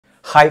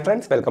Hi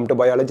friends, welcome to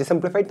Biology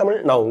Simplified Tamil.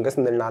 நான் உங்க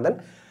Senthilnathan.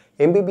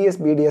 MBBS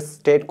BDS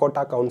state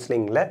quota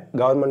counseling ல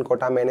government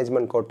quota,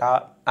 management quota,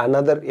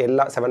 another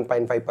எல்லா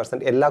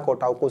 7.5% எல்லா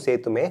கோட்டாவுக்கும்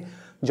சேர்த்துமே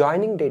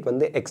joining date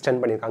வந்து extend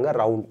பண்ணியிருக்காங்க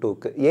ரவுண்ட்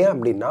 2க்கு. ஏன்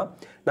அப்படின்னா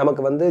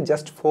நமக்கு வந்து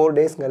ஜஸ்ட் 4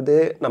 டேஸ்ங்கிறது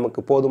நமக்கு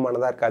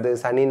போதுமானதாக இருக்காது.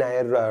 சனி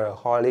ஞாயிறு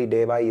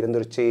ஹாலிடேவாக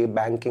இருந்துருச்சு,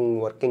 பேங்கிங்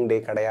ஒர்க்கிங் டே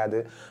கிடையாது.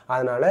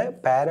 அதனால்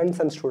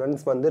பேரண்ட்ஸ் அண்ட்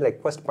ஸ்டூடெண்ட்ஸ் வந்து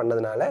ரெக்வஸ்ட்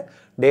பண்ணதுனால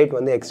டேட்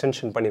வந்து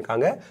எக்ஸ்டென்ஷன்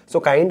பண்ணியிருக்காங்க. So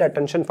kind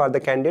attention for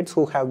the candidates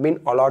who have been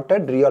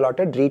allotted,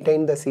 re-allotted,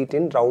 retained the seat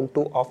in round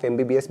 2 of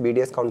MBBS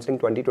BDS counseling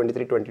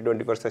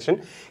 2023-2024 session.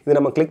 இது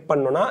நம்ம கிளிக்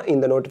பண்ணோன்னா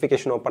இந்த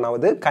நோட்டிஃபிகேஷன் ஓப்பன்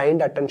ஆகுது. Kind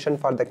attention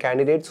for the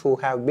candidates who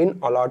have been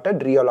allotted,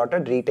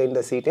 re-allotted, retained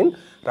the seat in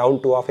round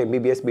 2 of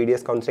MBBS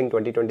BDS counseling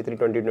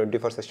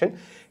 2023-2024 session.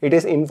 It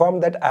is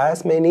informed that as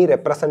many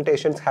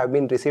representations have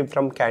been received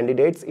from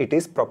candidates, it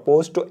is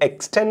proposed to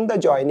extend the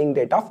joining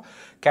date of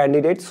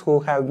candidates who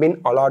have been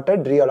allotted,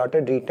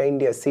 re-allotted,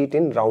 retained a seat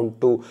in round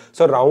 2.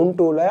 So round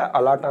 2ல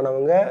allot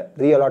ஆனவங்க,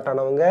 re-allot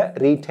ஆனவங்க,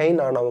 retain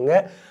ஆனவங்க,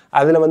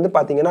 அதில் வந்து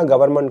பார்த்தீங்கன்னா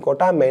government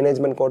quota,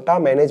 management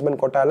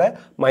கோட்டாவில்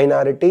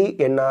minority,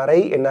 NRI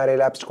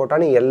lapsed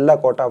கோட்டான்னு எல்லா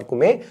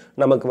கோட்டாவுக்குமே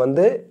நமக்கு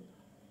வந்து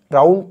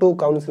ரவுண்ட் 2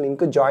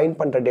 கவுன்சிலிங்க்கு ஜாயின்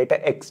பண்ணுற டேட்டை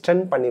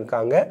எக்ஸ்டெண்ட்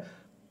பண்ணியிருக்காங்க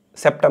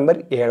செப்டம்பர்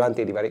 7ஆம்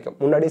தேதி வரைக்கும்.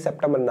 முன்னாடி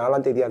செப்டம்பர்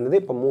 4ஆம் தேதியாக இருந்தது,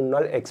 இப்போ 3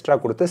 நாள் எக்ஸ்ட்ரா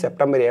கொடுத்து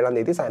செப்டம்பர் 7ஆம்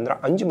தேதி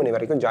சாயந்தரம் 5 மணி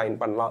வரைக்கும் ஜாயின்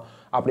பண்ணலாம்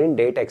அப்படின்னு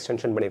டேட்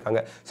எக்ஸ்டென்ஷன்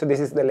பண்ணியிருக்காங்க. So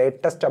this is the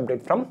latest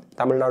update from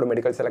Tamil Nadu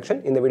medical selection.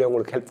 இந்த வீடியோ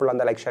உங்களுக்கு ஹெல்ப்ஃபுல்லாக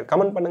இருந்தால் லைக், ஷேர்,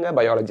 கமெண்ட் பண்ணுங்கள்.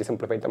 பயாலஜி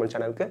சிம்பிளிஃபைட் தமிழ்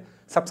சேனலுக்கு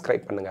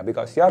சப்ஸ்கிரைப் பண்ணுங்கள்.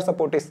 Because your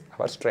support is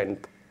our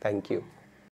strength. Thank you.